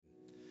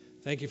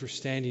Thank you for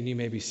standing. You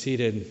may be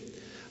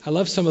seated. I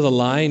love some of the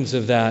lines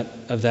of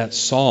that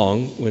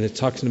song when it's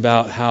talking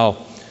about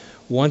how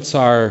once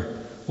our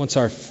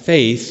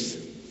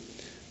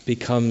faith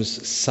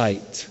becomes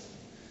sight.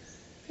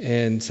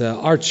 And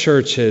our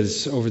church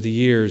has, over the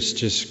years,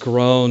 just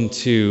grown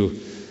to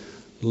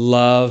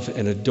love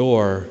and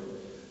adore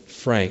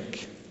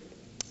Frank.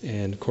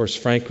 And of course,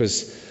 Frank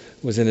was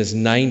in his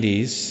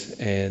 90s,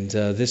 and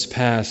this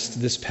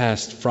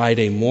past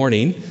Friday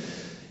morning,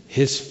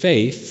 his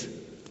faith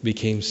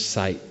became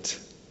sight.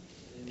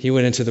 He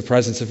went into the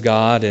presence of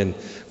God and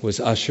was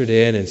ushered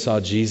in and saw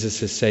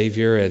Jesus as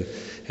Savior.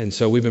 And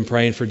so we've been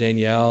praying for Diane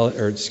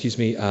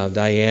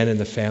and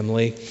the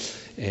family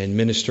and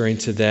ministering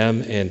to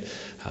them. And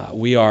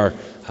we are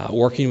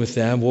working with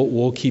them.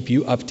 We'll keep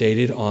you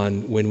updated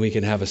on when we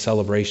can have a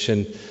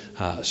celebration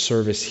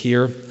service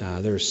here.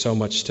 There's so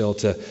much still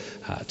to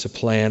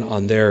plan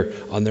on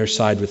their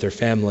side with their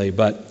family.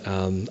 But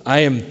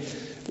I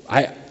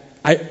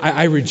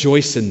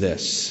rejoice in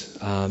this.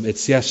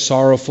 It's, yes,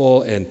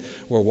 sorrowful, and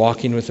we're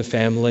walking with the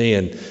family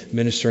and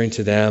ministering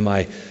to them.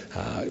 I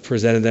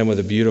presented them with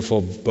a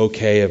beautiful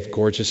bouquet of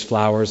gorgeous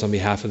flowers on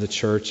behalf of the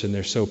church, and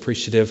they're so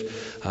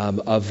appreciative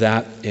of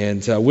that.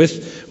 And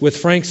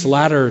with Frank's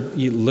latter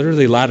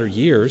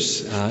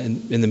years,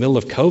 in the middle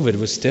of COVID, it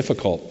was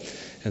difficult.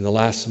 In the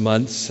last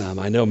months,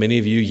 I know many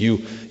of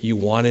you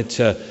wanted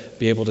to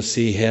be able to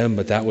see him,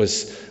 but that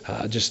was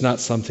just not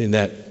something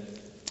that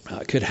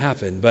could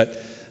happen.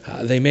 But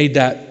they made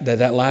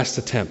that last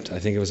attempt. I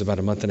think it was about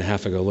a month and a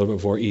half ago, a little bit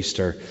before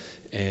Easter,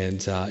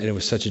 and it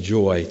was such a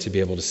joy to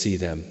be able to see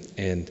them.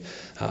 And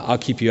I'll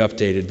keep you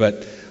updated.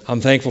 But I'm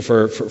thankful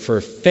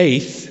for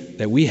faith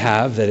that we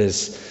have that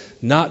is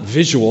not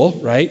visual,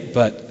 right?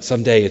 But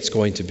someday it's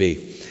going to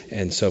be.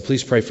 And so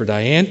please pray for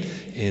Diane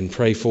and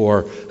pray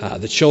for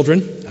the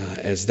children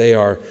as they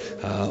are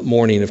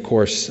mourning, of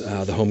course,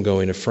 the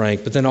homegoing of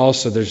Frank. But then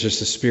also there's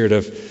just a spirit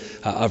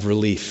of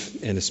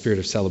relief and a spirit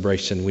of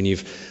celebration when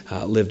you've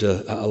lived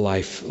a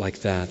life like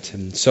that.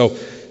 And so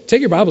take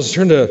your Bibles and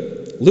turn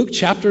to Luke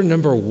chapter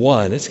number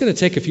 1. It's going to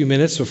take a few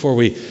minutes before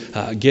we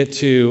get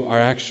to our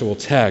actual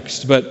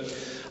text. But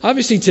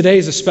obviously today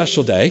is a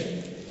special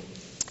day.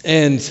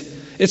 And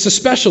it's a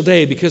special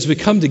day because we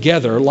come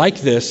together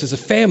like this as a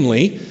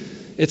family.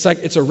 It's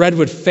a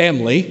Redwood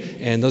family,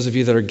 and those of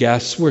you that are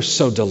guests, we're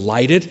so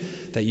delighted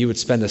that you would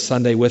spend a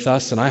Sunday with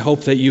us, and I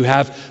hope that you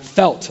have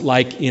felt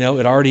like,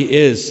 it already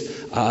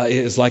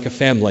is like a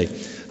family.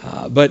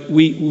 But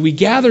we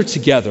gather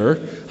together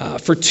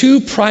for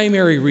two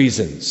primary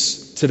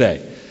reasons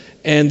today.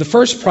 And the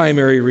first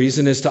primary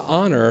reason is to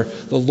honor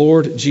the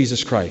Lord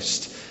Jesus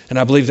Christ. And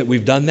I believe that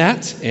we've done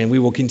that, and we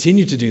will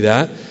continue to do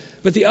that.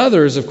 But the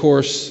other is, of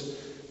course,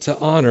 to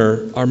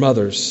honor our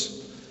mothers.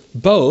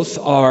 Both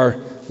are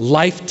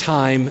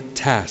lifetime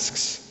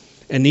tasks,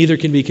 and neither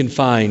can be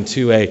confined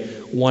to a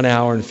 1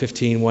 hour and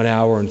 15, 1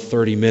 hour and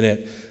 30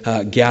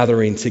 minute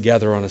gathering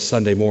together on a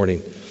Sunday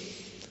morning.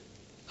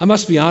 I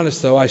must be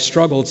honest, though, I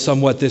struggled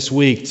somewhat this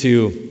week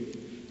to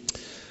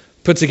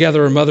put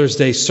together a Mother's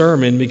Day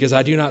sermon because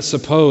I do not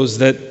suppose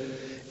that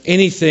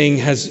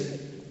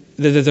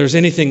there's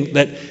anything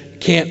that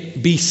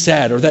can't be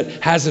said or that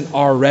hasn't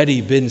already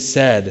been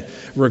said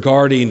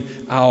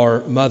regarding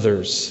our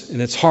mothers.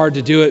 And it's hard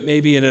to do it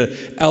maybe in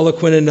an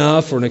eloquent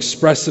enough or an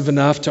expressive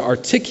enough to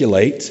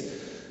articulate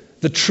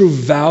the true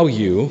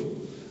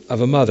value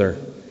of a mother.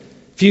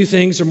 Few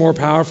things are more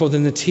powerful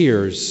than the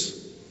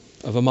tears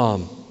of a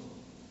mom.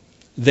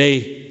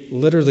 They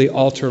literally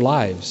alter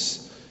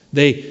lives.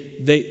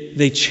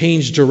 They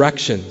change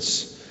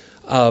directions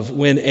of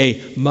when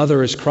a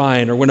mother is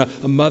crying or when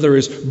a mother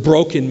is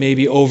broken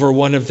maybe over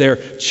one of their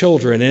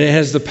children. And it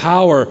has the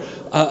power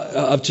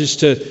of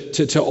just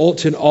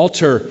to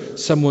alter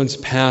someone's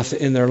path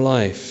in their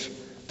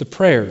life. The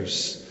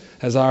prayers,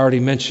 as I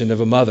already mentioned,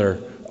 of a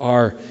mother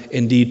are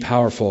indeed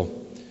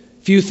powerful.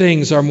 Few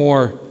things are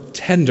more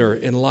tender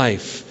in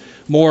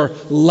life, more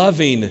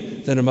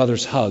loving than a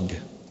mother's hug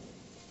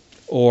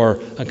or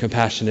a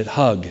compassionate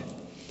hug.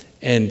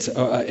 And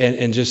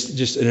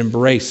just an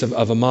embrace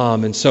of a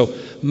mom. And so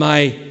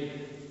my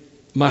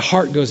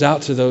heart goes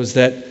out to those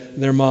that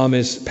their mom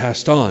is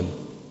passed on.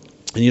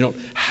 And you don't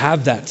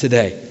have that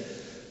today.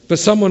 But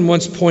someone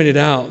once pointed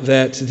out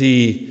that of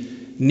the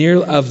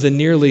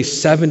nearly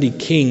 70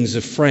 kings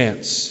of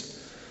France,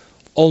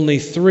 only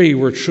 3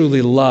 were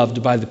truly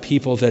loved by the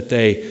people that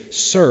they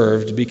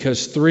served,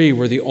 because 3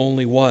 were the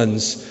only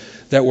ones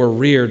that were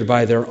reared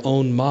by their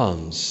own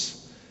moms,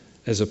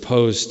 as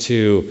opposed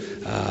to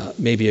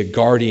maybe a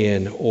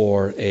guardian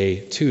or a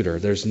tutor.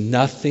 There's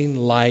nothing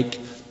like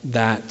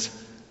that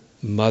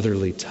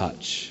motherly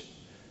touch,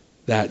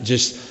 that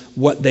just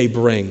what they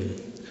bring.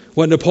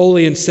 What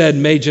Napoleon said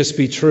may just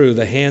be true.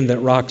 The hand that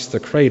rocks the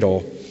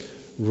cradle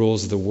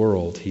rules the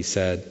world, he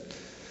said.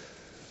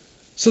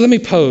 So let me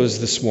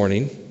pose this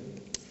morning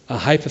a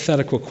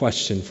hypothetical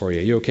question for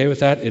you. You okay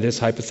with that? It is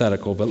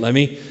hypothetical, but let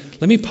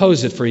me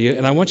pose it for you,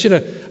 and I want you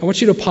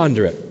to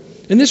ponder it.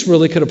 And this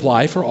really could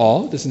apply for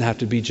all. It doesn't have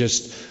to be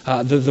just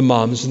the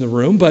moms in the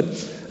room, but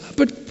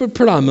But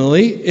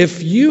predominantly,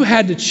 if you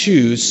had to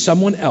choose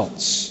someone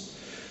else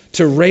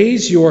to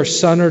raise your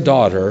son or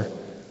daughter,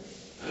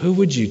 who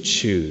would you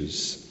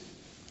choose?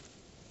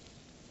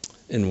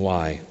 And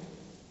why?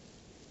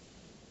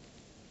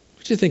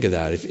 What do you think of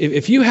that?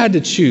 If you had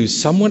to choose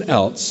someone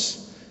else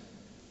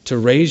to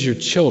raise your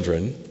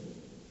children,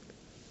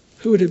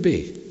 who would it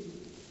be?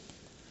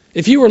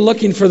 If you were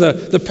looking for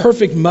the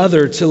perfect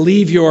mother to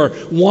leave your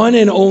one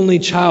and only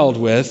child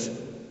with,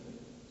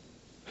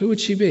 who would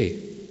she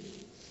be?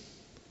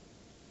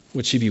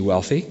 Would she be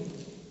wealthy?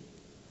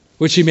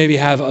 Would she maybe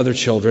have other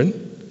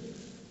children?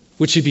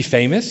 Would she be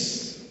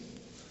famous?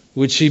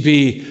 Would she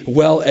be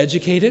well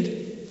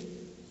educated?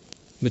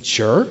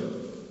 Mature?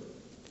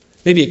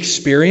 Maybe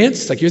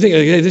experienced? Like you're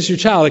thinking, hey, this is your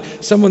child,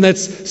 like someone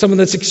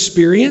that's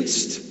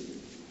experienced?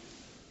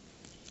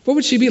 What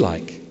would she be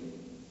like?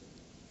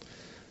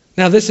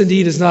 Now, this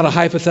indeed is not a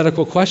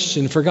hypothetical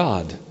question for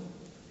God,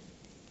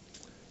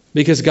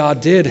 because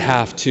God did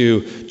have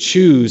to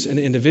choose an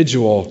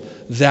individual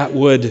that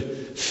would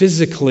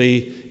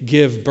physically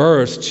give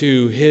birth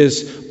to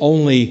his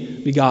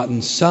only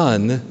begotten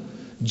Son,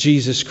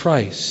 Jesus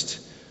Christ,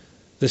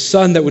 the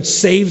Son that would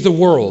save the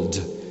world.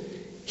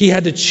 He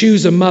had to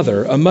choose a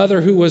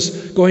mother who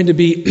was going to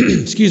be,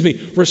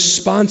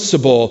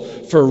 responsible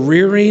for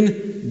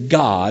rearing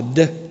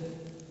God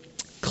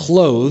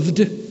clothed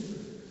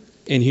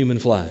in human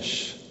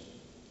flesh.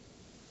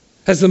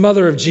 As the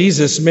mother of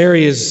Jesus,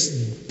 Mary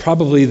is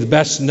probably the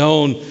best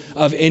known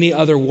of any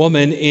other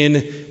woman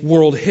in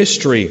world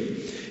history,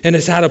 and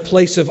has had a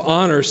place of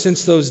honor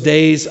since those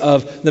days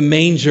of the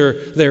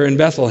manger there in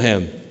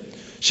Bethlehem.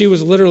 She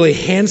was literally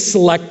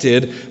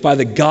hand-selected by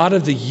the God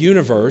of the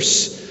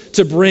universe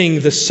to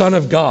bring the Son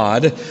of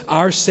God,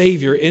 our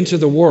Savior, into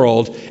the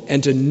world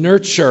and to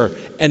nurture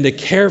and to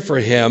care for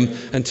him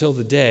until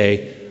the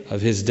day of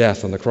his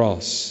death on the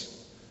cross.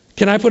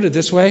 Can I put it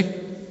this way?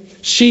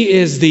 She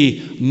is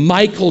the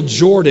Michael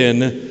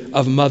Jordan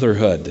of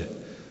motherhood.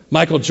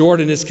 Michael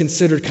Jordan is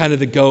considered kind of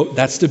the GOAT.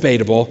 That's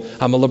debatable.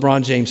 I'm a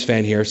LeBron James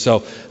fan here,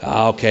 so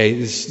okay,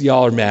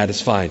 y'all are mad. It's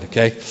fine,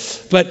 okay?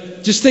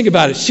 But just think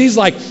about it. She's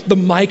like the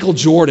Michael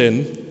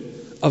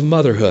Jordan of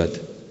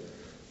motherhood,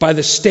 by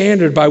the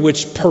standard by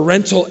which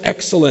parental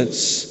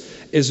excellence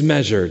is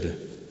measured.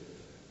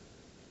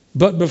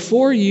 But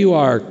before you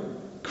are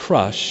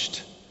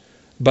crushed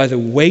by the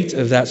weight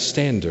of that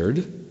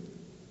standard,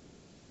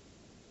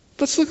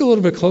 let's look a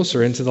little bit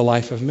closer into the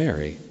life of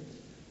Mary.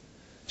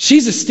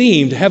 She's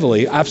esteemed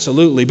heavily,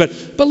 absolutely, but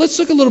let's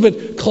look a little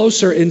bit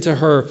closer into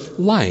her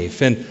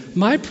life. And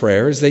my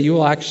prayer is that you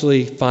will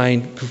actually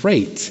find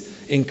great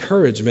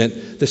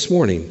encouragement this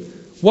morning.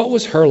 What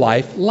was her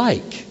life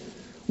like?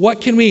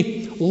 What can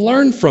we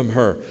learn from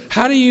her?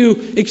 How do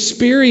you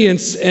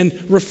experience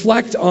and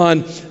reflect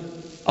on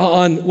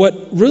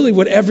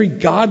what every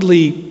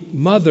godly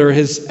mother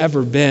has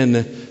ever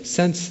been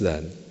since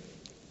then?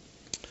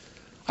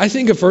 I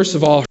think of, first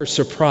of all, her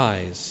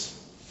surprise.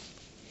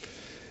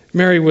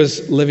 Mary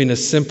was living a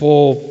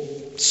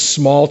simple,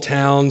 small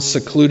town,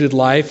 secluded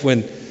life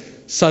when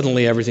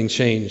suddenly everything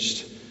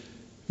changed.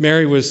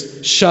 Mary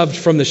was shoved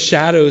from the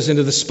shadows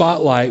into the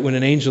spotlight when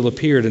an angel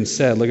appeared and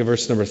said, look at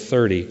verse number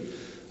 30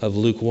 of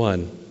Luke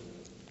 1.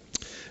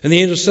 And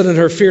the angel said unto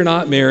her, fear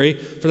not, Mary,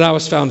 for thou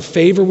hast found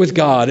favor with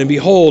God. And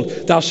behold,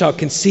 thou shalt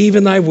conceive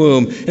in thy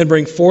womb, and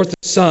bring forth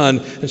a son,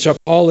 and shalt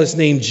call his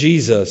name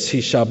Jesus.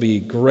 He shall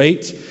be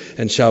great,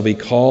 and shall be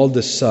called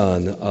the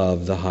Son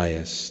of the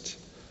Highest.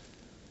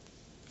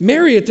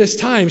 Mary at this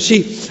time,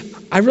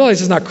 I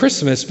realize it's not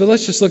Christmas, but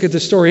let's just look at the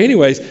story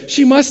anyways.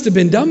 She must have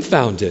been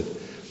dumbfounded,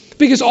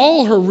 because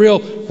all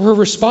her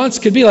response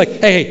could be like,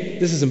 hey,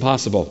 this is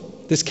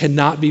impossible. This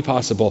cannot be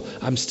possible.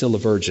 I'm still a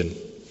virgin.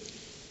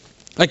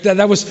 Like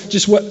that was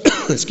just what,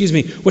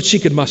 what she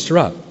could muster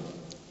up.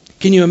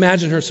 Can you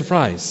imagine her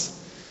surprise?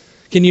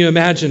 Can you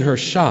imagine her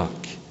shock?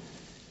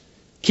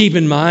 Keep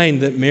in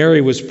mind that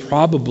Mary was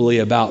probably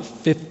about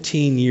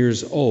 15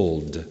 years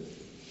old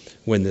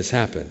when this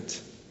happened.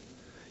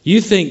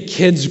 You think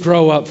kids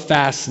grow up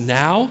fast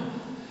now?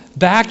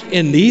 Back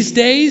in these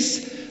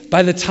days,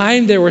 by the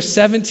time they were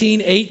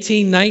 17,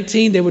 18,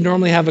 19, they would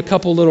normally have a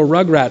couple little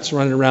rugrats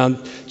running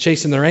around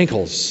chasing their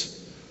ankles.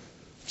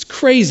 It's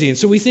crazy. And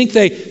so we think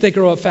they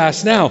grow up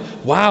fast now.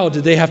 Wow,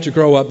 did they have to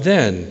grow up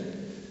then?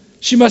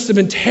 She must have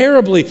been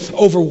terribly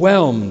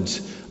overwhelmed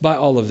by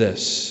all of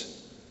this.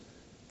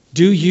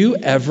 Do you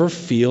ever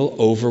feel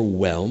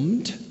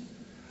overwhelmed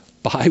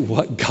by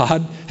what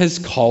God has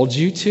called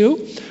you to?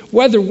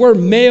 Whether we're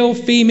male,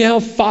 female,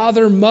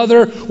 father,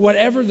 mother,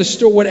 whatever the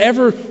story,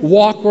 whatever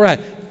walk we're at,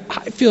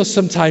 I feel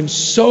sometimes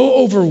so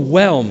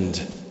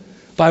overwhelmed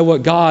by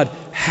what God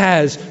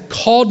has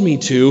called me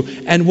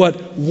to and what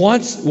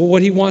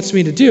he wants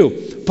me to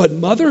do. But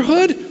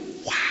motherhood,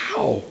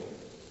 wow,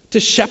 to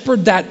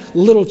shepherd that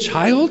little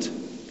child,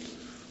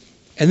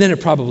 and then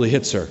it probably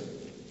hits her.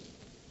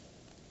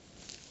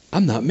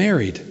 I'm not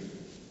married.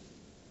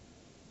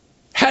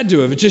 Had to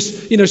have. It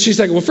just, she's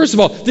like, well, first of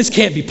all, this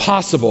can't be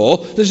possible.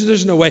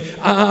 There's no way.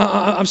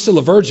 I'm still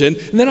a virgin.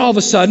 And then all of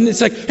a sudden,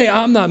 it's like, hey,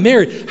 I'm not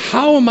married.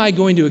 How am I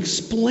going to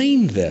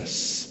explain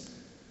this?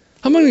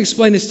 How am I going to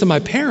explain this to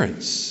my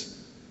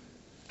parents?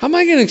 How am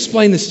I going to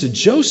explain this to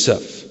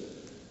Joseph?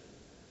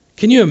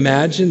 Can you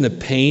imagine the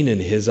pain in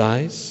his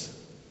eyes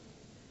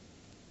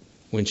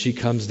when she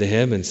comes to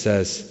him and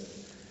says,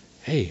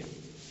 hey,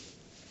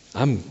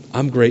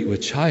 I'm great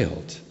with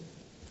child.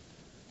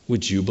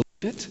 Would you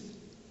believe it?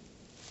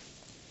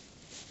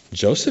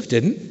 Joseph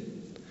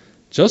didn't.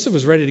 Joseph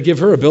was ready to give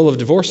her a bill of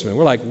divorcement.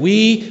 We're like,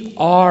 we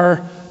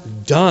are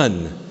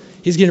done.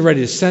 He's getting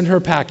ready to send her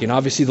packing.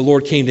 Obviously, the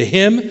Lord came to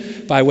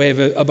him by way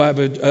of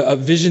a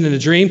vision and a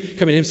dream,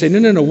 coming to him saying,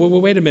 no,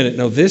 wait a minute.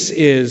 No, this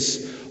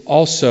is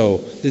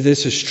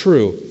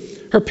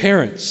true. Her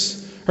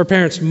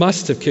parents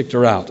must have kicked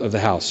her out of the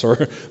house,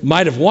 or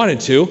might have wanted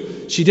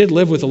to. She did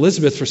live with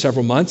Elizabeth for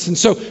several months, and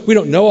so we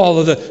don't know all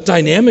of the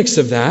dynamics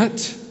of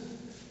that.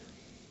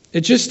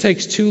 It just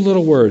takes two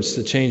little words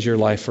to change your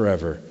life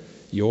forever.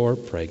 You're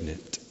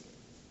pregnant.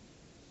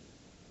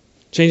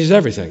 Changes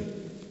everything.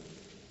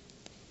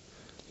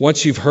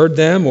 Once you've heard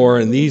them, or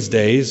in these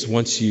days,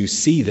 once you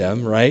see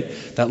them, right?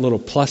 That little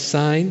plus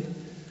sign,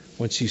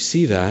 once you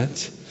see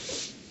that,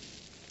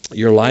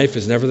 your life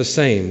is never the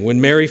same. When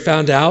Mary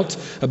found out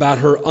about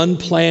her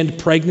unplanned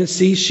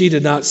pregnancy, she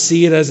did not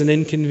see it as an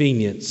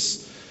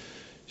inconvenience.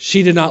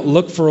 She did not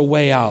look for a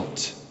way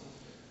out.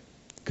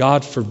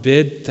 God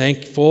forbid,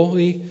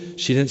 thankfully,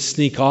 she didn't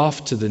sneak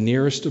off to the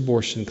nearest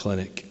abortion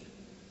clinic.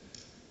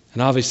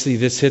 And obviously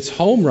this hits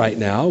home right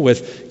now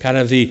with kind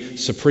of the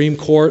Supreme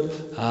Court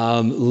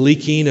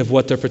leaking of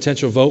what their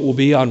potential vote will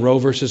be on Roe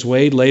versus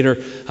Wade later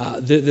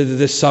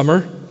this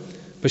summer.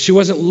 But she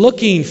wasn't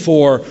looking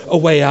for a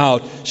way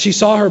out. She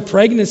saw her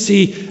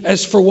pregnancy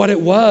as for what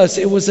it was.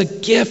 It was a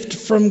gift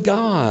from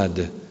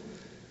God.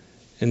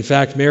 In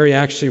fact, Mary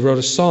actually wrote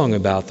a song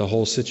about the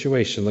whole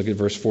situation. Look at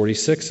verse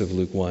 46 of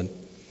Luke 1.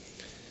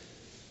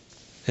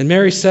 And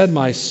Mary said,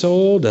 my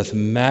soul doth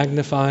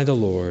magnify the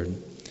Lord,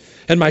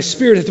 and my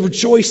spirit hath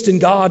rejoiced in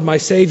God my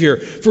Savior,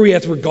 for he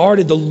hath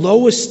regarded the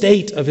low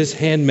estate of his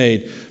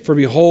handmaid. For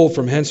behold,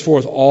 from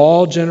henceforth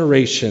all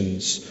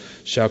generations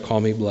shall call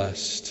me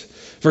blessed.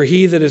 For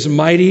he that is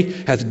mighty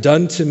hath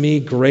done to me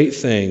great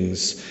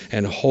things,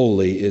 and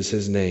holy is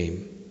his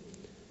name.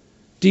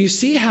 Do you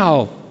see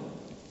how,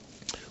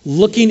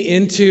 looking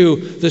into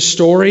the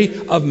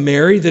story of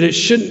Mary, that it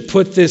shouldn't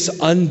put this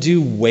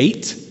undue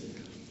weight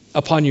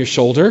upon your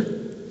shoulder?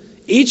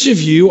 Each of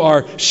you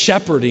are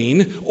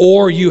shepherding,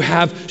 or you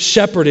have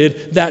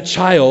shepherded that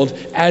child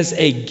as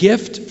a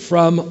gift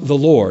from the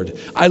Lord.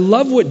 I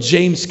love what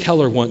James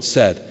Keller once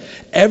said.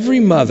 Every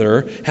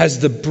mother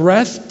has the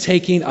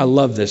breathtaking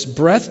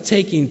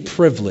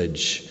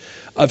privilege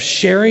of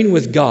sharing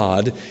with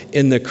God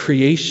in the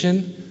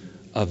creation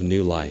of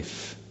new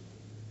life.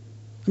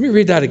 Let me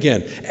read that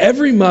again.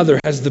 Every mother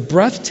has the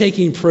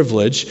breathtaking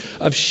privilege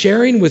of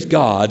sharing with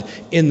God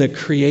in the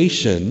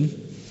creation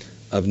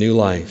of new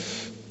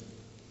life.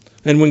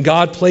 And when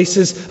God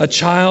places a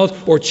child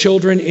or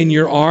children in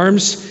your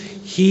arms,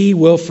 His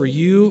will for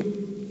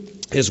you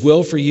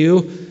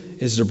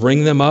is to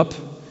bring them up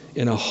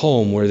in a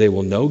home where they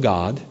will know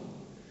God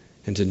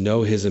and to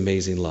know His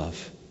amazing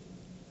love.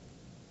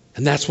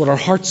 And that's what our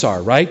hearts are,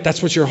 right?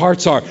 That's what your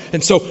hearts are.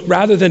 And so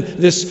rather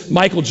than this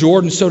Michael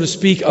Jordan, so to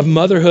speak, of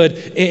motherhood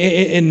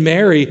in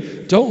Mary,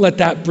 don't let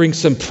that bring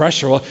some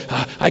pressure. Well,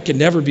 I could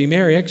never be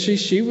Mary. Actually,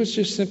 she was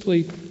just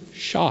simply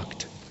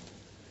shocked.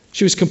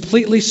 She was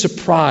completely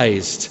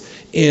surprised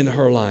in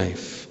her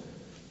life.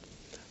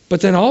 But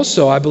then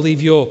also, I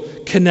believe you'll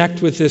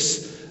connect with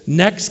this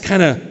next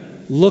kind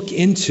of look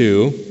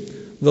into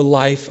the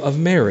life of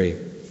Mary.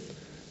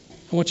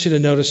 I want you to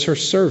notice her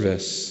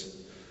service.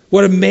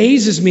 What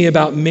amazes me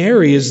about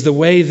Mary is the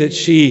way that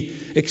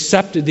she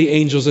accepted the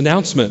angel's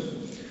announcement.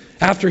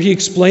 After he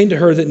explained to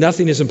her that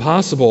nothing is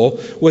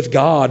impossible with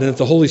God and that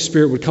the Holy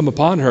Spirit would come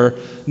upon her,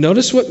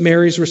 notice what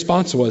Mary's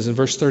response was in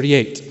verse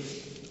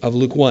 38 of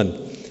Luke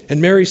 1.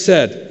 And Mary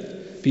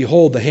said,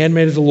 behold, the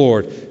handmaid of the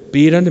Lord,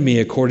 be it unto me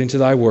according to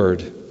thy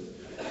word.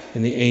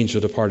 And the angel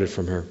departed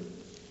from her.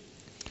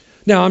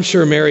 Now, I'm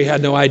sure Mary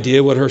had no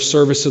idea what her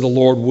service to the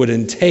Lord would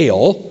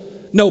entail.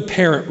 No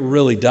parent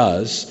really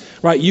does,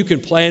 right? You can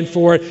plan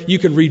for it, you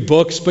can read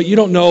books, but you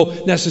don't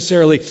know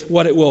necessarily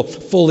what it will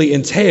fully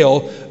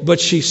entail. But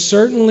she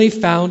certainly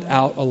found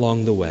out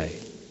along the way.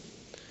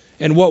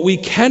 And what we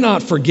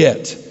cannot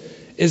forget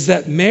is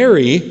that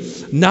Mary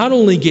not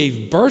only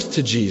gave birth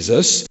to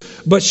Jesus,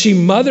 but she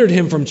mothered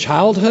him from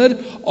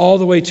childhood all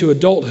the way to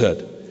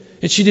adulthood.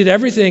 And she did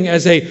everything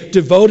as a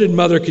devoted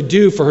mother could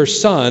do for her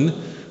son,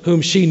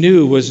 whom she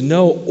knew was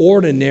no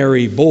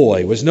ordinary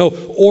boy, was no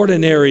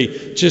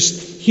ordinary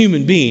just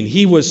human being.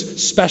 He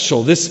was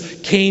special.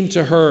 This came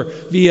to her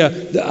via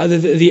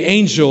the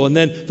angel, and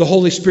then the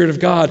Holy Spirit of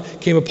God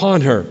came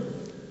upon her.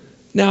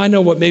 Now, I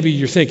know what maybe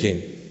you're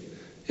thinking.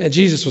 Yeah,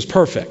 Jesus was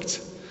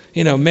perfect.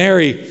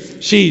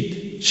 Mary,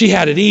 she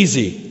had it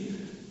easy.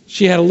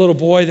 She had a little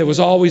boy that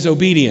was always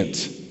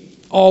obedient.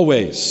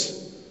 Always.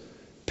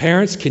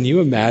 Parents, can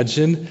you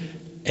imagine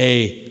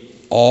a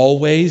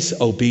always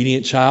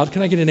obedient child?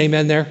 Can I get an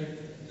amen there?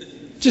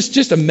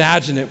 Just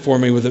imagine it for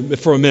me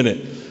for a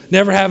minute.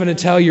 Never having to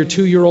tell your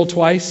 2-year-old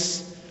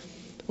twice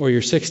or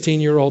your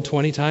 16-year-old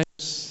 20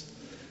 times.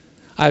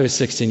 I have a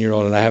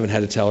 16-year-old and I haven't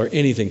had to tell her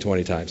anything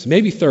 20 times.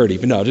 Maybe 30,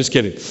 but no, just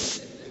kidding.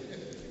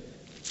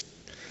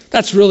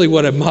 That's really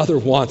what a mother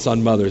wants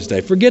on Mother's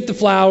Day. Forget the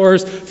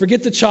flowers,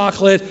 forget the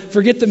chocolate,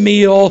 forget the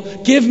meal.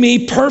 Give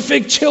me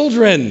perfect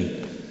children.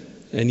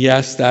 And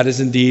yes, that is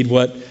indeed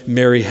what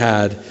Mary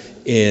had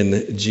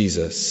in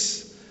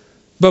Jesus.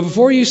 But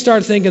before you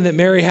start thinking that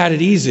Mary had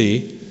it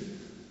easy,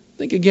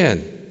 think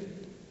again.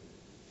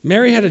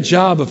 Mary had a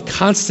job of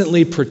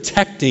constantly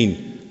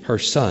protecting her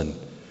son.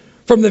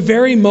 From the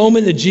very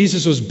moment that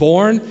Jesus was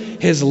born,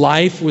 his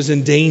life was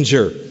in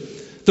danger.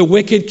 The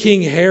wicked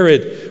King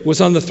Herod was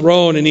on the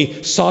throne and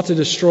he sought to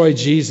destroy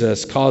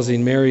Jesus,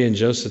 causing Mary and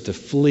Joseph to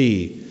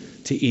flee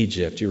to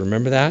Egypt. You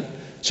remember that?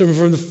 So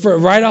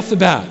right off the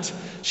bat,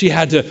 she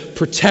had to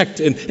protect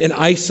and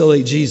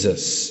isolate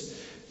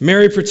Jesus.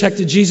 Mary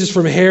protected Jesus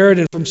from Herod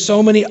and from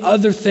so many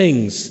other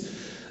things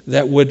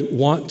that would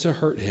want to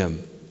hurt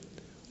him.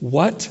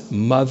 What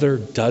mother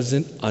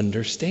doesn't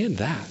understand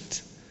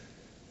that?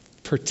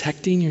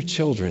 Protecting your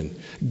children,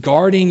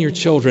 guarding your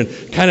children,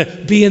 kind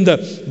of being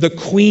the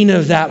queen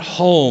of that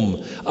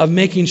home, of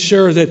making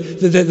sure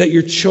that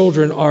your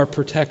children are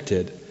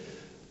protected.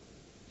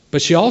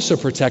 But she also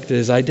protected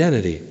his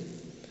identity.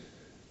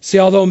 See,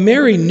 although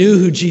Mary knew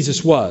who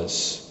Jesus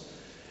was,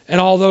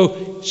 and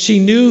although she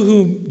knew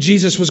who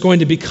Jesus was going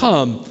to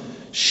become,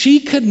 she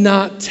could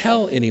not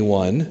tell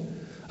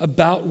anyone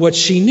about what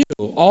she knew.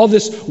 All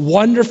this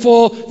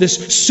wonderful,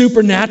 this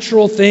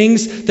supernatural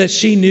things that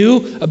she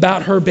knew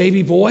about her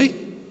baby boy.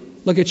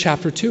 Look at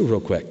chapter 2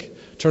 real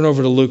quick. Turn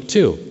over to Luke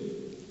 2,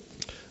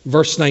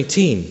 verse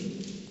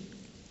 19.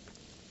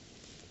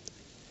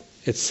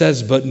 It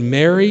says, "But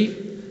Mary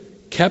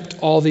kept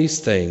all these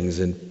things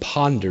and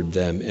pondered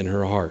them in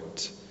her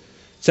heart."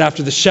 It's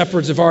after the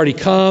shepherds have already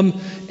come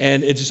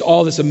and it's just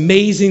all this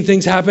amazing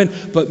things happen.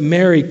 But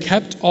Mary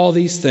kept all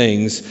these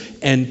things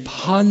and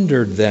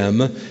pondered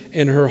them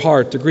in her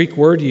heart. The Greek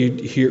word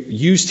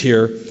used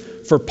here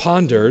for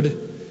pondered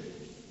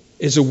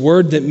is a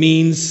word that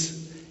means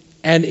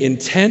an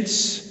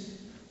intense,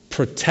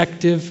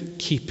 protective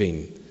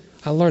keeping.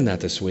 I learned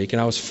that this week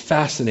and I was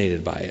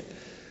fascinated by it.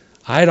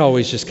 I'd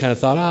always just kind of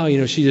thought,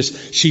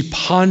 she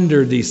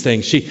pondered these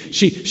things.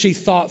 She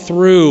thought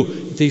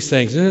through these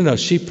things. No.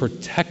 She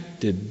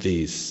protected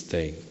these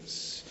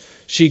things.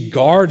 She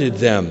guarded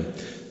them,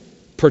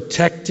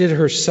 protected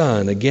her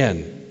son.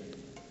 Again,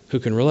 who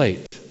can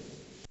relate?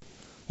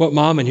 What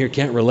mom in here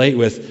can't relate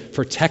with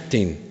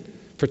protecting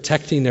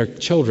their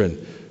children,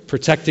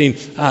 protecting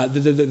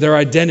their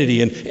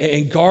identity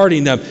and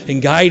guarding them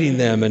and guiding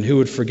them? And who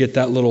would forget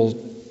that little,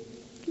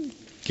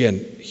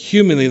 again,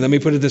 humanly, let me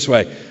put it this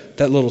way,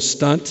 that little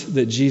stunt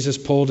that Jesus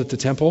pulled at the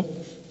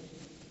temple?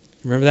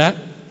 Remember that?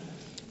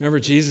 Remember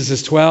Jesus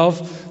is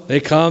 12, they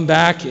come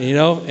back,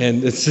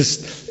 and it's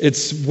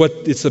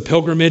the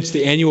pilgrimage,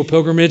 the annual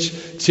pilgrimage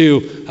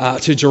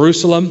to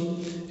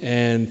Jerusalem.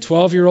 And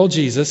 12-year-old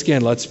Jesus,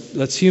 again,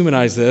 let's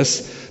humanize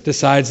this,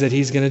 decides that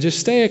he's going to just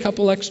stay a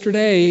couple extra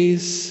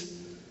days.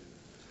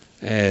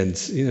 And,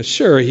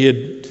 sure, he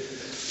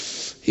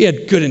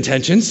had good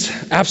intentions.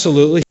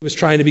 Absolutely. He was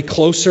trying to be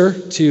closer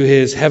to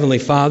his heavenly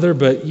Father,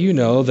 but you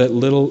know that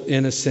little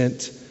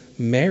innocent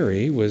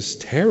Mary was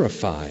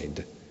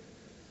terrified.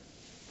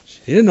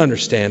 She didn't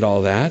understand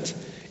all that.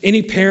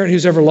 Any parent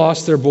who's ever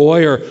lost their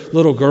boy or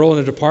little girl in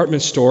a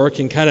department store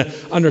can kind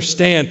of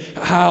understand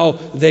how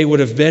they would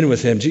have been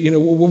with him.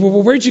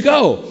 Where'd you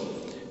go?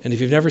 And if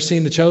you've never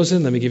seen The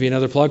Chosen, let me give you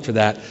another plug for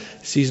that.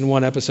 Season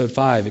 1, episode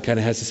 5, it kind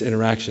of has this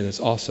interaction. It's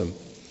awesome.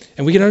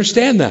 And we can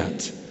understand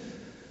that.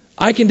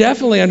 I can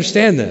definitely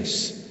understand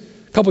this.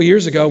 A couple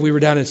years ago, we were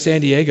down in San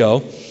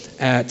Diego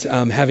at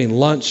having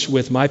lunch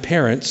with my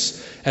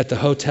parents at the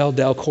Hotel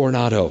Del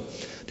Coronado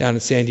down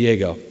in San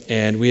Diego.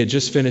 And we had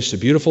just finished a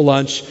beautiful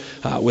lunch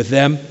with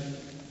them.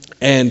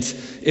 And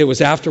it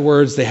was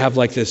afterwards, they have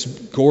like this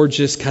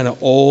gorgeous kind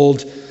of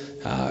old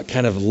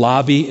kind of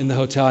lobby in the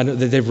hotel. I know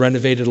that they've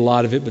renovated a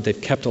lot of it, but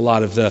they've kept a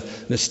lot of the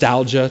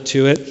nostalgia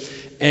to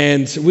it.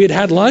 And we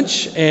had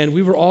lunch, and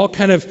we were all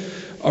kind of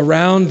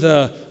around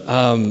the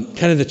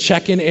kind of the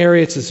check-in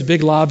area. It's this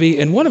big lobby.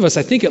 And one of us,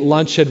 I think at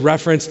lunch, had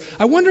referenced,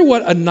 I wonder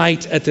what a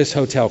night at this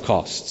hotel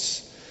costs.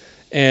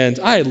 And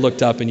I had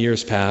looked up in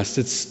years past.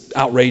 It's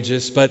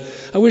outrageous, but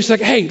I was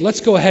like, hey, let's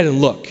go ahead and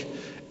look.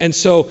 And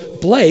so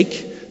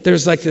Blake,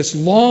 there's like this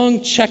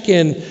long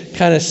check-in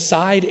kind of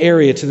side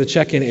area to the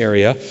check-in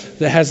area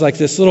that has like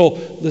this little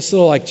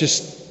like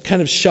just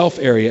kind of shelf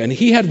area. And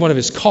he had one of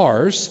his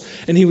cars,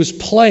 and he was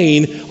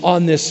playing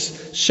on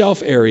this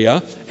shelf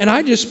area. And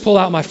I just pull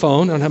out my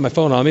phone. I don't have my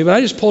phone on me, but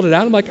I just pulled it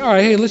out. I'm like, all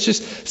right, hey, let's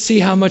just see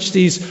how much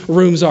these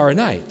rooms are a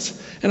night.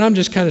 And I'm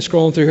just kind of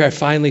scrolling through here. I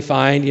finally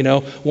find,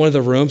 one of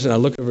the rooms, and I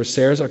look over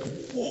stairs, like,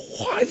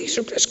 why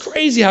that's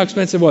crazy how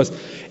expensive it was.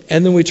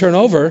 And then we turn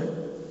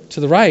over to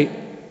the right,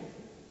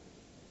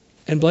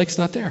 and Blake's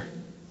not there.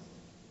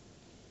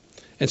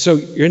 And so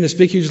you're in this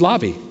big, huge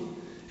lobby.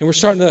 And we're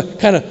starting to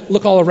kind of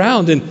look all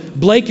around, and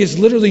Blake is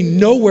literally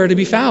nowhere to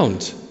be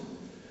found.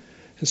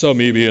 And so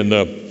me being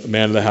the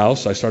man of the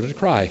house, I started to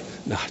cry.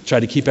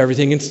 Tried to keep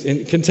everything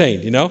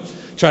contained,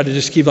 Tried to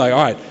just keep like,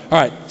 all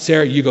right,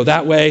 Sarah, you go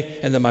that way.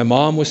 And then my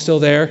mom was still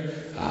there.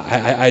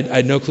 I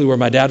had no clue where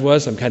my dad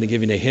was. I'm kind of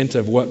giving a hint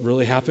of what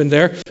really happened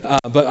there.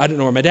 But I didn't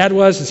know where my dad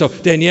was. And so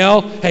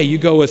Danielle, hey, you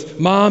go with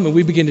Mom. And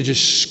we begin to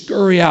just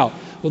scurry out.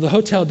 Well, the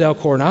Hotel Del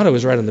Coronado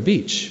is right on the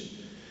beach.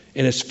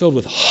 And it's filled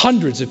with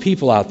hundreds of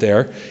people out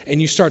there. And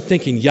you start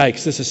thinking,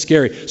 yikes, this is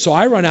scary. So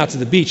I run out to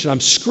the beach and I'm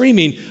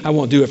screaming, I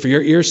won't do it for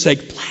your ears'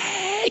 sake,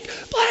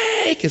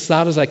 Blake, as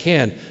loud as I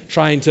can,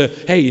 trying to,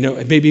 hey,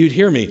 maybe you'd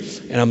hear me.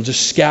 And I'm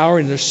just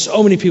scouring. There's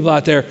so many people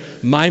out there.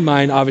 My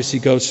mind obviously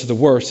goes to the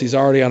worst. He's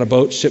already on a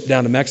boat shipped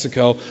down to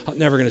Mexico. I'm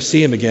never going to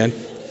see him again.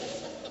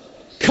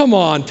 Come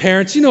on,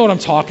 parents, you know what I'm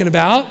talking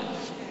about.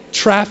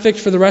 Trafficked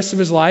for the rest of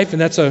his life,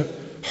 and that's a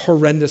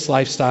horrendous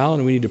lifestyle,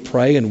 and we need to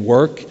pray and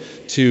work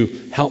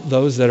to help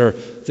those that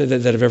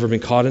have ever been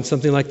caught in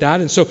something like that.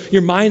 And so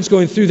your mind's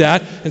going through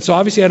that. And so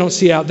obviously I don't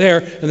see out there.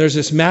 And there's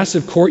this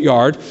massive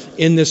courtyard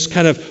in this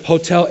kind of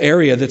hotel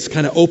area that's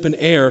kind of open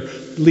air,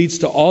 leads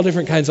to all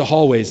different kinds of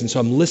hallways. And so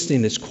I'm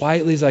listening as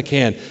quietly as I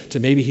can to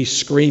maybe he's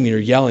screaming or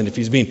yelling if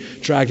he's being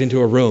dragged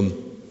into a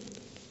room.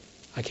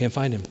 I can't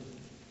find him.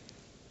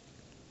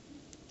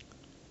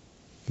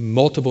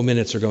 Multiple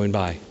minutes are going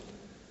by.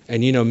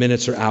 And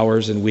minutes are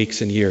hours and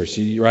weeks and years,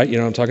 right? You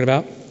know what I'm talking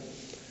about?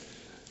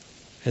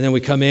 And then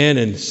we come in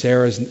and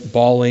Sarah's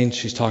bawling.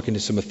 She's talking to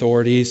some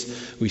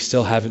authorities. We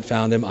still haven't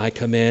found him. I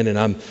come in and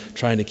I'm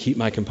trying to keep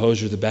my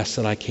composure the best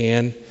that I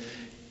can.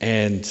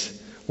 And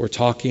we're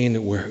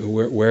talking,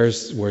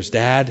 where's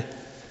Dad?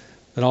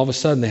 And all of a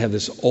sudden they have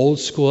this old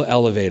school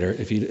elevator.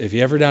 If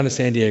you ever down to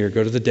San Diego,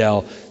 go to the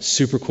Del,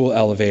 super cool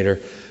elevator,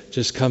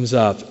 just comes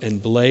up.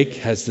 And Blake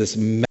has this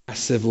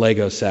massive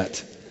Lego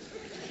set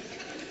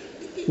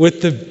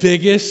with the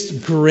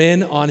biggest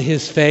grin on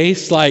his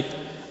face, like,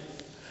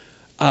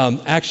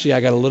 actually,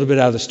 I got a little bit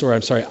out of the story.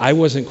 I'm sorry. I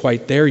wasn't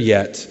quite there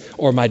yet,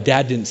 or my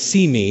dad didn't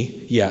see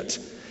me yet.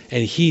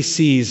 And he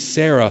sees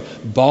Sarah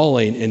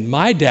bawling, and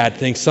my dad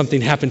thinks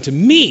something happened to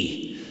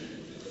me.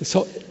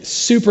 So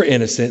super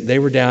innocent. They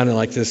were down in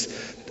like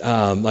this,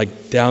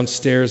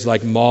 downstairs,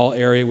 like mall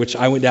area, which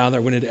I went down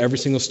there, went into every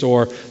single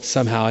store.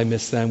 Somehow I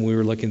missed them. We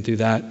were looking through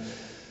that.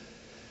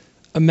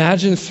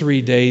 Imagine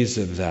 3 days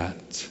of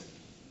that.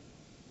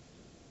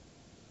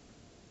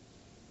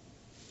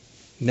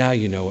 Now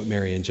you know what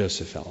Mary and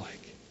Joseph felt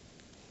like.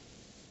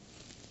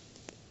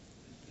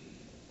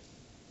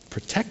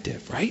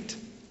 Protective, right?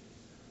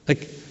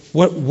 Like,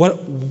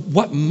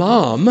 what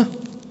mom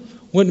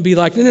wouldn't be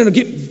like, no,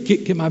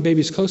 get my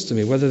babies close to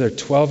me, whether they're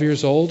 12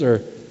 years old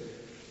or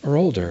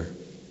older.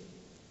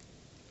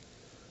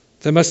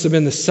 That must have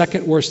been the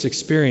second worst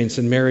experience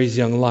in Mary's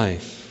young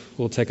life.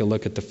 We'll take a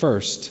look at the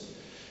first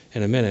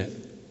in a minute.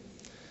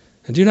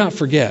 And do not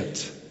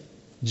forget,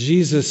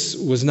 Jesus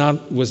was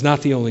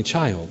not the only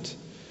child.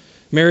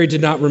 Mary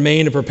did not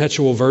remain a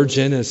perpetual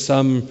virgin, as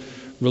some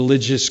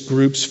religious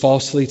groups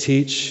falsely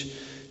teach.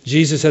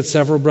 Jesus had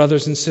several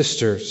brothers and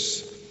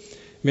sisters.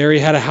 Mary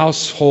had a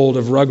household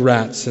of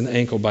rugrats and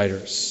ankle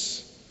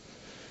biters.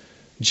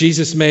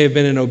 Jesus may have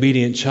been an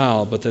obedient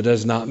child, but that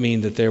does not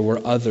mean that there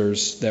were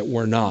others that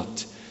were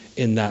not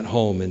in that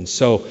home. And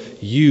so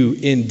you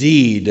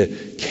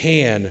indeed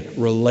can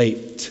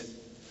relate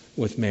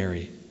with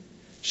Mary.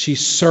 She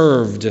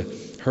served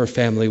her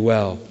family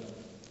well.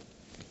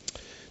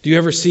 Do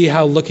you see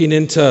how looking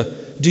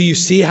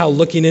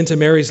into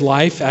Mary's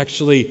life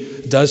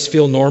actually does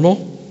feel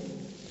normal?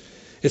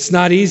 It's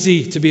not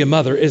easy to be a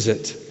mother, is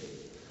it?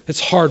 It's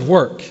hard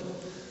work.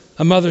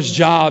 A mother's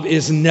job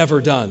is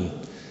never done.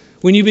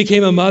 When you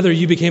became a mother,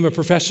 you became a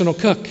professional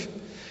cook.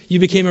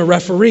 You became a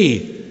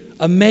referee,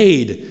 a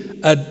maid,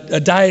 a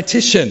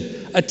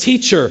dietitian, a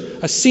teacher,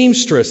 a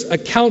seamstress, a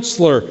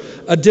counselor,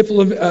 a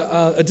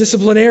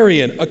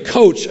disciplinarian, a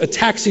coach, a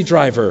taxi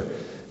driver,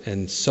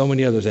 and so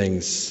many other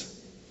things.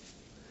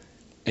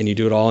 And you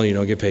do it all and you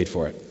don't get paid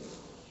for it.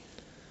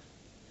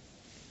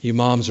 You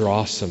moms are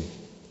awesome.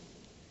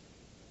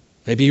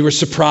 Maybe you were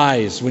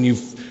surprised when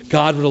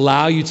God would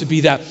allow you to be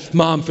that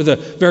mom for the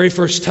very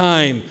first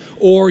time,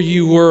 or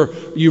you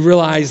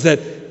realize that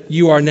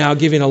you are now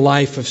giving a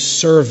life of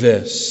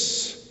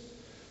service.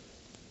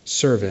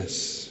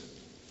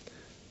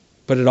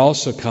 But it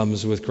also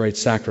comes with great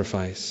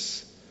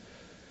sacrifice.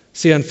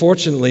 See,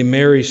 unfortunately,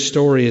 Mary's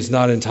story is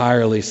not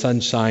entirely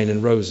sunshine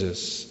and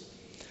roses.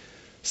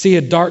 See,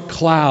 a dark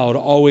cloud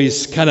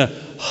always kind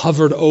of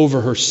hovered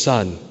over her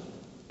son.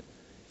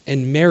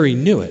 And Mary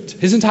knew it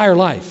his entire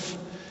life.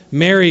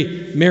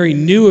 Mary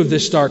knew of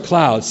this dark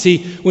cloud.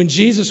 See, when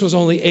Jesus was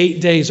only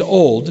 8 days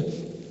old,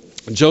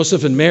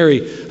 Joseph and Mary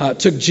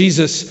took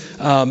Jesus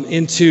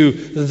into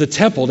the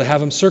temple to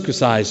have him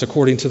circumcised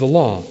according to the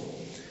law.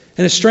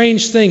 And a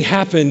strange thing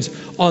happened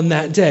on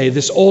that day.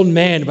 This old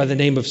man by the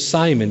name of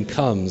Simon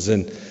comes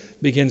and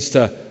begins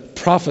to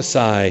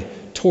prophesy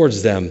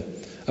towards them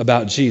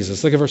about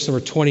Jesus. Look at verse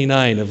number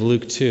 29 of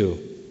Luke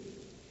 2.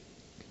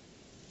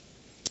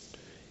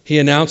 He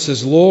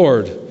announces,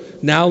 Lord,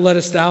 now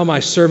lettest thou my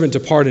servant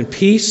depart in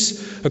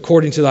peace,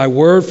 according to thy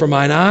word, for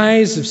mine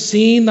eyes have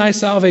seen thy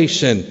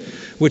salvation,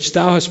 which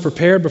thou hast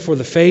prepared before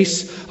the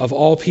face of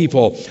all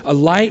people, a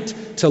light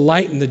to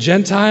lighten the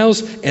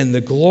Gentiles and the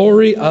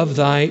glory of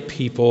thy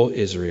people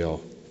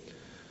Israel.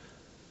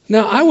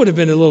 Now, I would have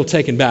been a little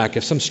taken back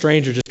if some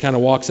stranger just kind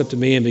of walks up to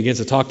me and begins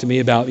to talk to me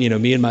about,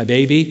 me and my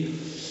baby.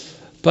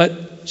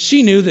 But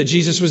she knew that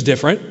Jesus was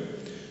different.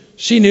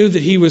 She knew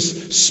that he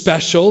was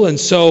special, and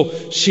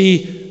so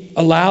she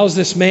allows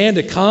this man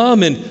to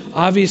come, and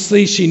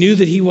obviously she knew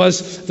that he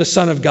was the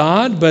Son of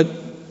God,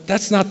 but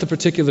that's not the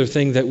particular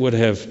thing that would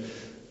have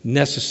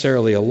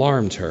necessarily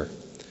alarmed her.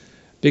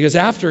 Because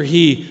after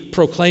he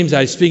proclaims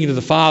that, he's speaking to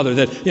the Father,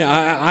 that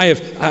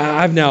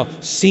I've now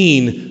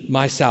seen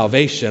my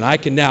salvation. I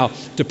can now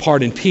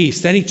depart in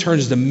peace. Then he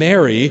turns to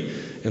Mary,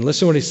 and listen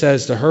to what he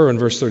says to her in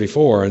verse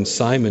 34, and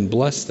Simeon,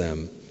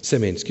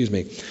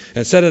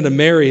 and said unto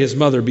Mary his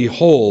mother,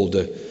 Behold,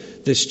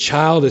 this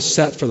child is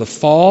set for the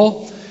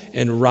fall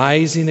and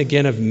rising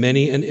again of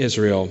many in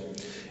Israel,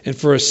 and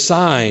for a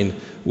sign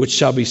which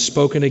shall be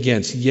spoken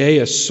against. Yea,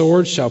 a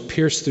sword shall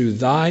pierce through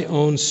thy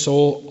own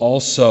soul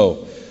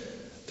also,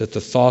 that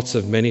the thoughts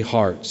of many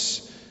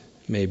hearts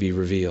may be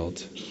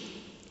revealed.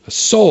 A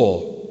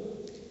sword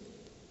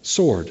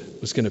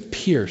was going to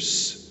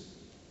pierce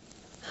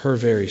her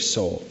very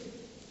soul.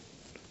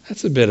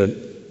 That's a bit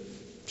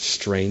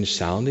strange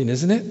sounding,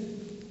 isn't it?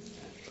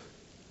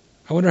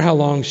 I wonder how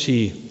long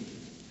she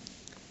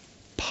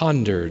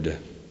pondered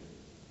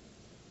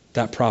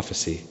that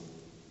prophecy. I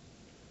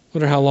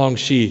wonder how long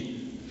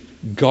she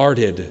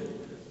guarded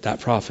that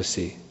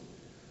prophecy.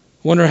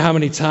 I wonder how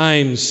many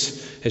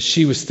times as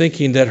she was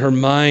thinking that her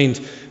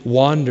mind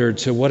wandered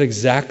to what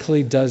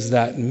exactly does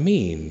that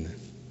mean?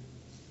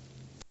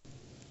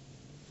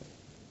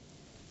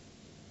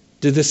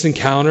 Did this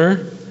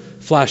encounter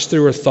flash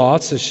through her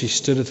thoughts as she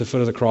stood at the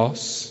foot of the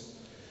cross?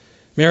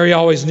 Mary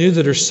always knew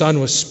that her son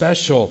was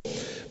special,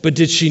 but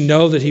did she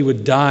know that he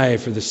would die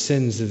for the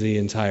sins of the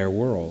entire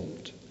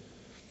world?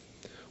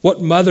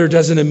 What mother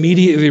doesn't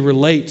immediately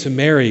relate to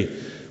Mary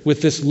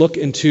with this look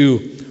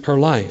into her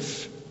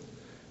life?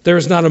 There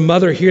is not a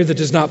mother here that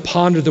does not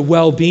ponder the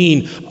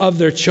well-being of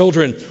their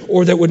children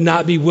or that would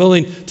not be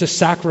willing to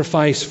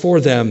sacrifice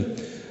for them.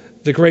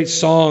 The great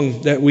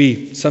song that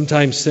we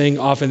sometimes sing,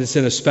 often it's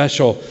in a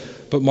special,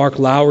 but Mark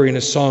Lowry in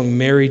his song,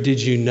 Mary,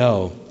 Did You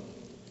Know?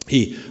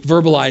 He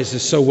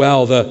verbalizes so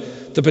well the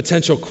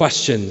potential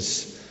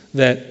questions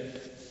that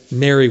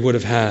Mary would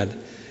have had.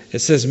 It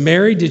says,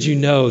 Mary, did you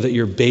know that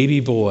your baby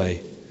boy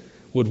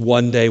would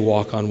one day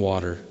walk on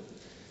water?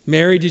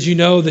 Mary, did you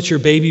know that your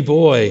baby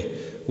boy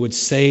would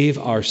save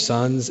our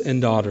sons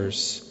and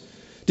daughters?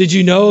 Did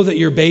you know that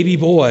your baby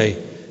boy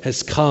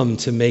has come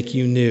to make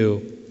you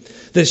new?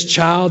 This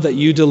child that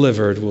you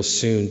delivered will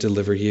soon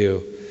deliver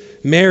you.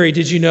 Mary,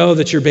 did you know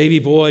that your baby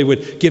boy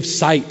would give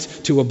sight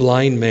to a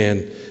blind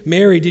man?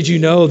 Mary, did you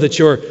know that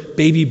your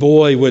baby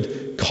boy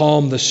would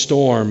calm the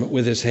storm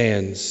with his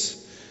hands?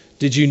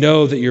 Did you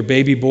know that your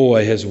baby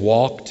boy has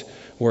walked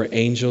where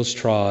angels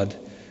trod?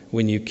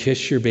 When you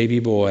kiss your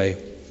baby boy,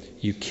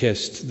 you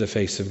kissed the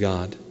face of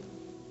God.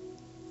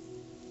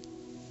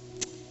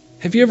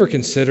 Have you ever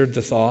considered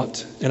the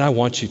thought, and I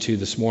want you to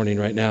this morning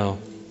right now,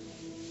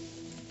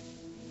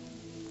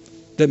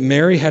 that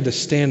Mary had to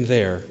stand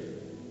there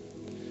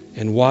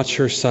and watch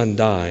her son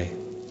die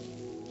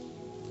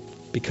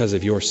because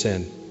of your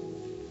sin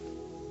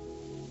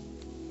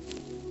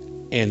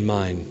and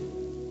mine?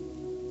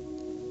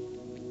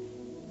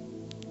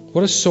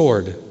 What a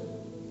sword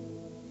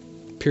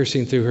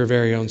piercing through her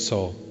very own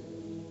soul.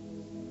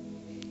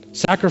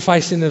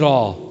 Sacrificing it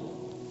all,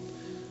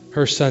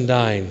 her son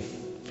dying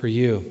for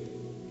you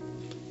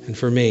and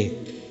for me.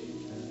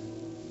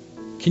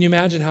 Can you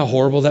imagine how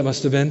horrible that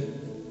must have been?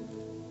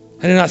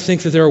 I do not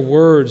think that there are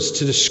words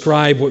to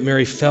describe what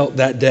Mary felt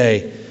that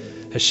day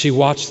as she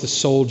watched the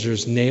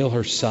soldiers nail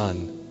her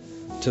son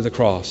to the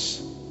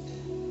cross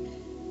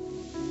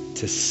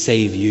to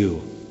save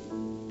you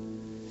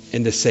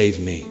and to save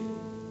me.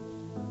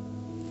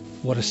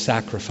 What a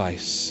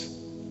sacrifice.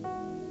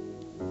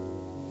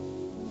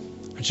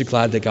 Aren't you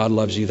glad that God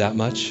loves you that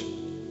much?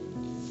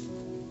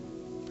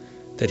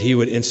 That he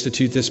would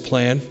institute this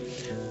plan?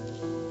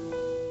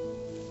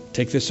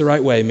 Take this the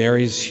right way.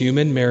 Mary's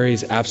human.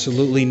 Mary's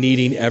absolutely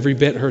needing every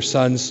bit her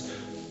son's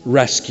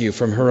rescue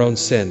from her own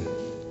sin.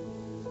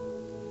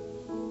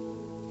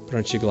 But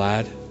aren't you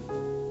glad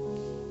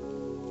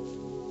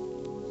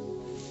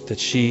that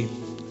she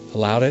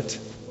allowed it?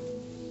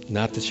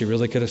 Not that she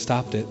really could have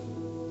stopped it.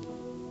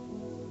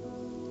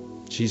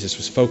 Jesus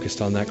was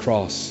focused on that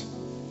cross.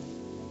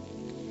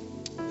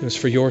 It was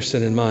for your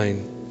sin and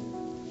mine.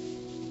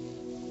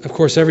 Of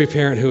course, every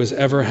parent who has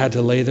ever had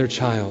to lay their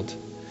child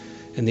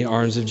in the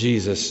arms of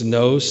Jesus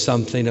knows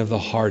something of the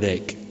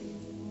heartache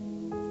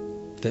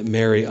that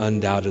Mary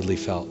undoubtedly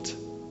felt.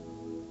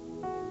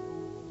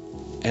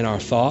 And our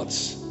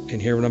thoughts,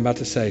 and hear what I'm about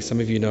to say, some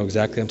of you know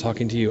exactly I'm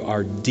talking to you,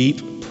 our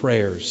deep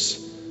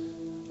prayers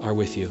are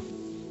with you.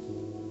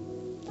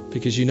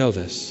 Because you know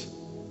this.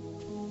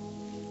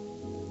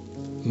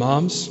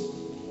 Moms,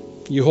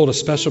 you hold a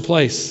special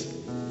place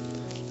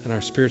in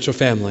our spiritual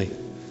family.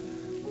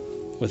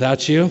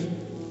 Without you,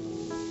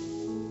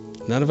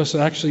 none of us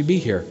would actually be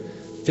here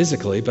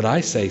physically, but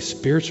I say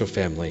spiritual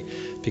family,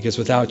 because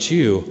without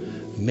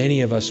you,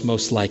 many of us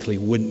most likely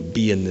wouldn't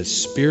be in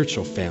this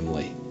spiritual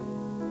family.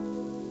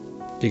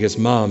 Because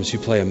moms, you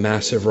play a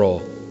massive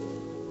role.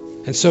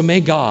 And so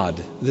may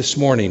God this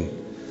morning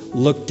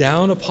look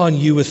down upon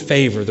you with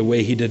favor the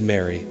way he did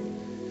Mary.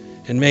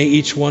 And may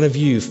each one of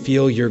you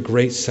feel your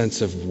great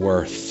sense of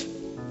worth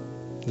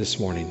this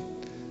morning,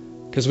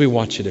 because we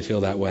want you to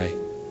feel that way.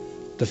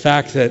 The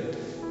fact that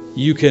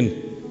you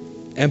can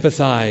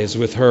empathize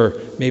with her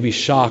maybe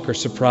shock or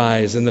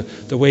surprise, and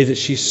the way that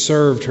she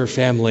served her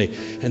family,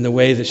 and the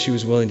way that she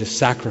was willing to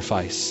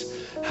sacrifice.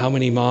 How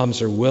many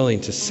moms are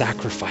willing to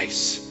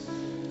sacrifice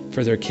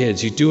for their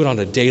kids? You do it on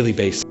a daily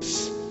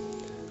basis.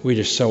 We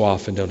just so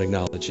often don't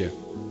acknowledge you.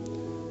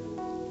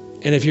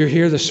 And if you're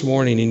here this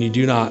morning and you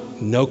do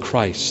not know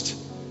Christ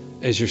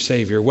as your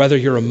Savior, whether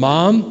you're a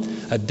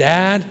mom, a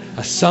dad,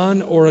 a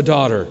son, or a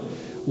daughter,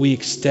 we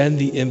extend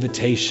the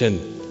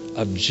invitation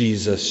of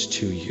Jesus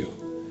to you.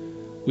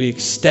 We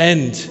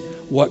extend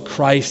what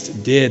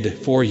Christ did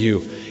for you.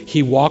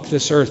 He walked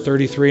this earth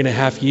 33 and a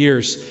half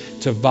years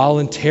to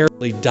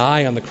voluntarily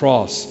die on the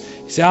cross.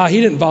 You say,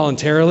 he didn't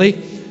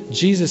voluntarily.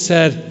 Jesus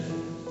said,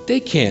 they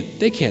can't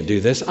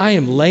do this. I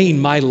am laying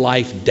my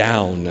life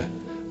down.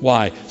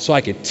 Why? So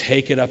I could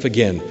take it up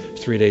again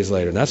 3 days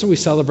later. And that's what we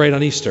celebrate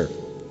on Easter.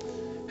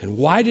 And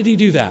why did he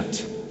do that?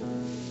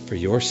 For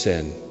your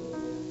sin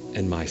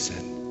and my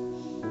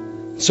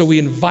sin. So we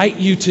invite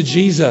you to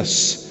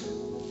Jesus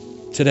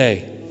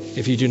today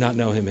if you do not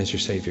know him as your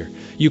Savior.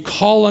 You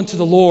call unto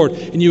the Lord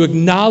and you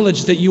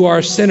acknowledge that you are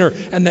a sinner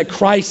and that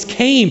Christ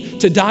came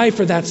to die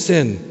for that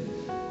sin.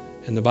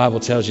 And the Bible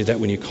tells you that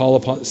when you call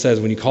upon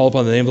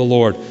the name of the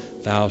Lord,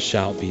 thou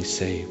shalt be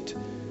saved.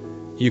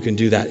 You can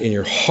do that in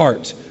your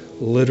heart,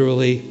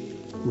 literally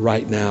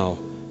right now.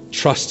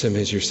 Trust him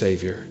as your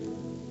Savior.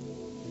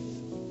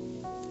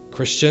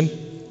 Christian,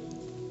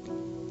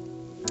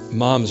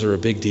 moms are a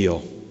big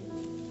deal.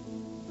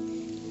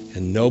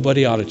 And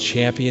nobody ought to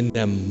champion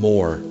them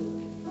more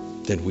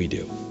than we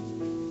do.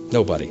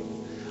 Nobody.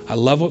 I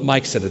love what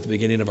Mike said at the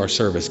beginning of our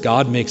service.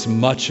 God makes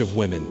much of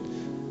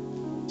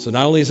women. So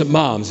not only is it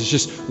moms, it's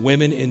just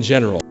women in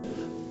general.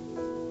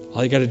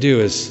 All you got to do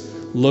is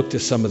look to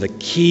some of the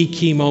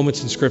key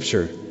moments in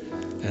Scripture,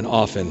 and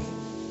often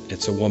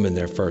it's a woman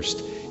there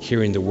first,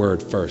 hearing the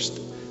word first.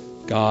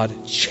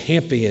 God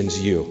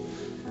champions you,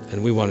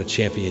 and we want to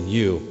champion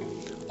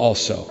you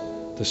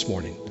also this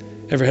morning.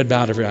 Every head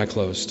bowed, every eye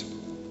closed.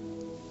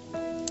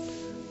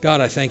 God,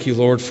 I thank you,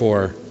 Lord,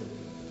 for,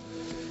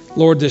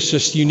 this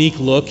just unique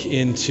look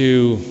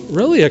into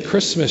really a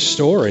Christmas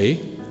story.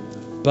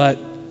 But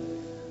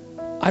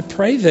I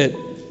pray that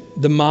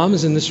the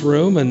moms in this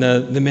room and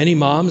the many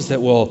moms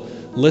that will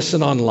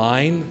listen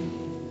online,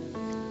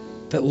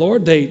 that,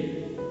 Lord,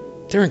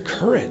 they're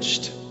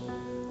encouraged.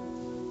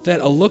 That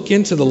a look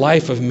into the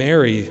life of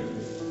Mary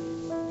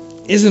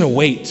isn't a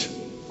weight.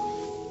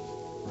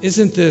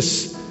 Isn't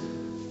this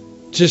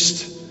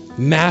just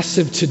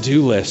massive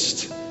to-do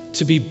list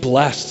to be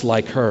blessed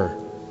like her?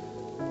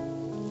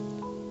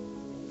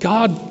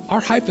 God,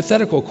 our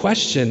hypothetical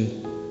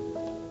question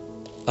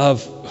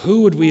of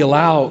who would we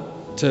allow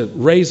to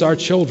raise our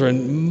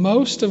children,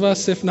 most of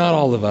us, if not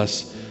all of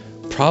us,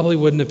 probably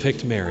wouldn't have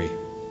picked Mary.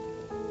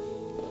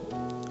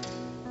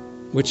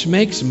 Which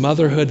makes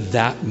motherhood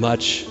that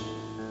much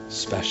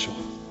special.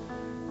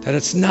 That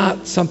it's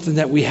not something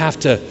that we have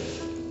to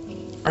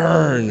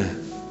earn.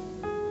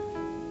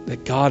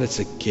 That, God, it's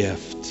a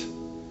gift.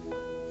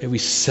 May we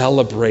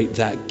celebrate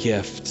that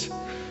gift.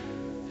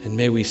 And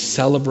may we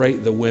celebrate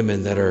the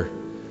women that are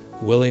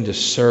willing to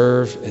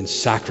serve and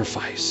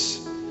sacrifice,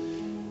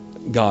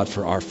 God,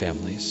 for our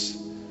families.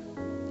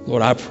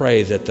 Lord, I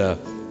pray that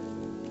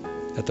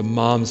the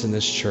moms in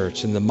this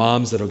church and the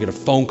moms that will get a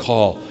phone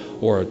call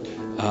or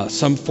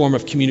some form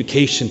of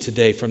communication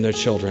today from their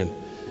children,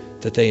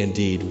 that they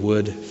indeed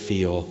would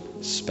feel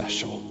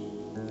special.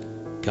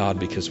 God,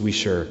 because we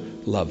sure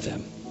love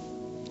them.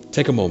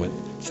 Take a moment.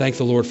 Thank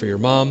the Lord for your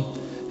mom,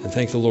 and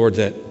thank the Lord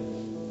that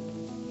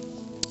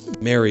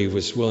Mary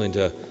was willing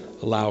to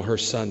allow her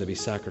son to be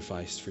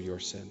sacrificed for your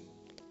sin.